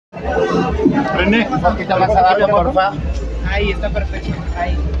René, un poquito más abajo, por favor. Ahí está perfecto.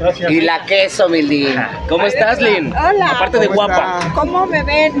 Ahí. Gracias. Y la queso, mi Lin. ¿Cómo estás, Lin? Hola. Aparte de guapa. ¿Cómo me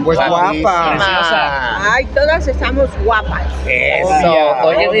ven? Pues guapa. Preciosa. Ay, todas estamos guapas. Eso.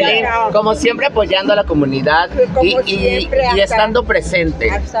 Oye, mi Lin, como siempre apoyando a la comunidad Como siempre, y estando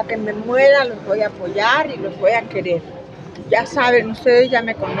presente. Hasta que me muera los voy a apoyar y los voy a querer. Ya saben, ustedes ya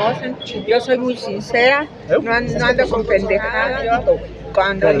me conocen. Yo soy muy sincera, no ando con pendejadas.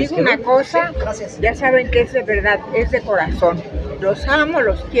 Cuando digo una cosa, ya saben que es de verdad, es de corazón. Los amo,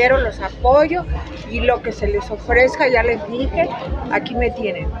 los quiero, los apoyo y lo que se les ofrezca, ya les dije, aquí me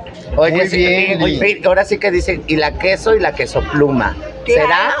tienen. Oye, Muy sí, bien, Lin. ahora sí que dicen, y la queso pluma. Claro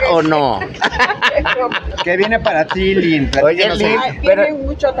 ¿Será que o sí. no? ¿Qué viene para ti, Lin? Oye, Platícanos. Lin, Ay, pero- tienen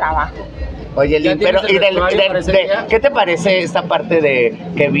mucho trabajo. Oye, Lin, pero tienes el vestuario para ese día? ¿qué te parece esta parte de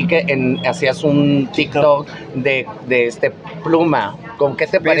que vi que hacías un TikTok de este Pluma? ¿Con qué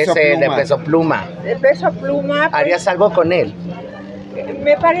te Peso parece Pluma. de Peso Pluma? De Peso Pluma, pues, ¿Harías algo con él?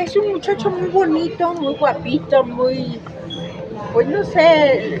 me parece un muchacho muy bonito, muy guapito, muy... Pues no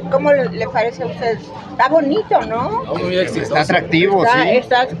sé, ¿cómo le parece a ustedes? Está bonito, ¿no? Muy exitoso. Está atractivo, sí.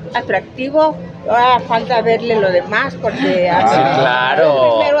 Está atractivo. Ahora falta verle lo demás porque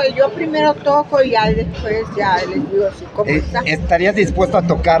claro. yo primero toco y ya después ya les digo así cómo está. ¿Estarías dispuesto a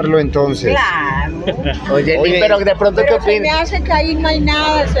tocarlo entonces? Claro. Oye, Lin, pero de pronto, ¿qué Pero se me opinas? hace que ahí no hay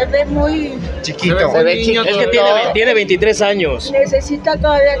nada, se ve muy... Chiquito. Se ve Niño, chiquito. es que tiene 23 años. Necesita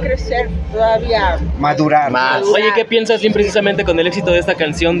todavía crecer, todavía... Madurar. Más. Oye, ¿qué piensas, Lin, precisamente con el éxito de esta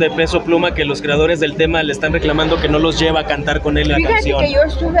canción de Peso Pluma, que los creadores del tema le están reclamando que no los lleva a cantar con él la Fíjate canción? que yo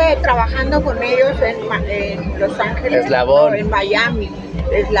estuve trabajando con ellos en Los Ángeles, Eslabón. no, en Miami,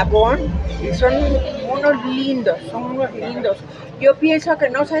 Eslabón, y son unos lindos, son unos lindos. Yo pienso que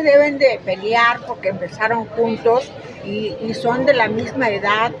no se deben de pelear porque empezaron juntos y son de la misma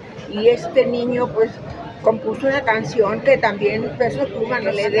edad y este niño pues compuso una canción que también Peso Pluma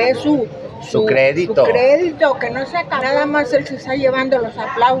no le dé su crédito. Su crédito, que no sea nada más él se está llevando los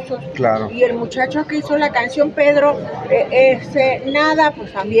aplausos. Claro. Y el muchacho que hizo la canción, Pedro, nada,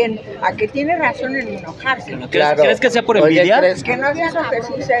 pues también, a que tiene razón en enojarse. Claro. ¿Crees que sea por Oye, envidia? ¿crees Que no sea que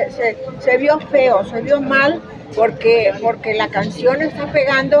sí, se vio feo, se vio mal, porque la canción está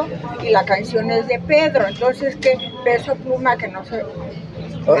pegando y la canción es de Pedro. Entonces, que Peso Pluma, que no se...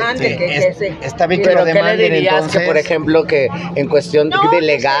 Mande, Está bien que ¿Pero lo qué le demanden, dirías entonces. que, por ejemplo, que en cuestión No, de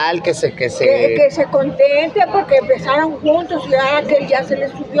legal, que se... que se contente porque empezaron juntos y ahora que ya se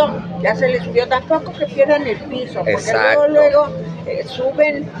les subió, tampoco que pierdan el piso, porque Exacto. luego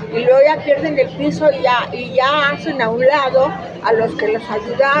suben y luego ya pierden el piso y ya hacen a un lado a los que los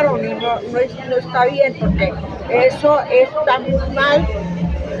ayudaron y no está bien porque eso está muy mal.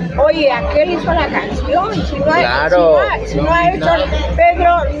 Oye, aquel hizo la canción, si no ha hecho,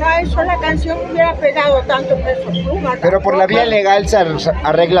 Pedro no ha hecho la canción, hubiera pegado tanto Peso Pluma. Pero por la vía legal se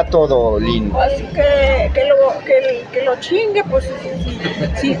arregla todo, Lin. Así que lo chingue, pues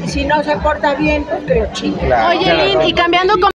si no se porta bien, pues que lo chingue. Claro. Oye, Lin, y cambiando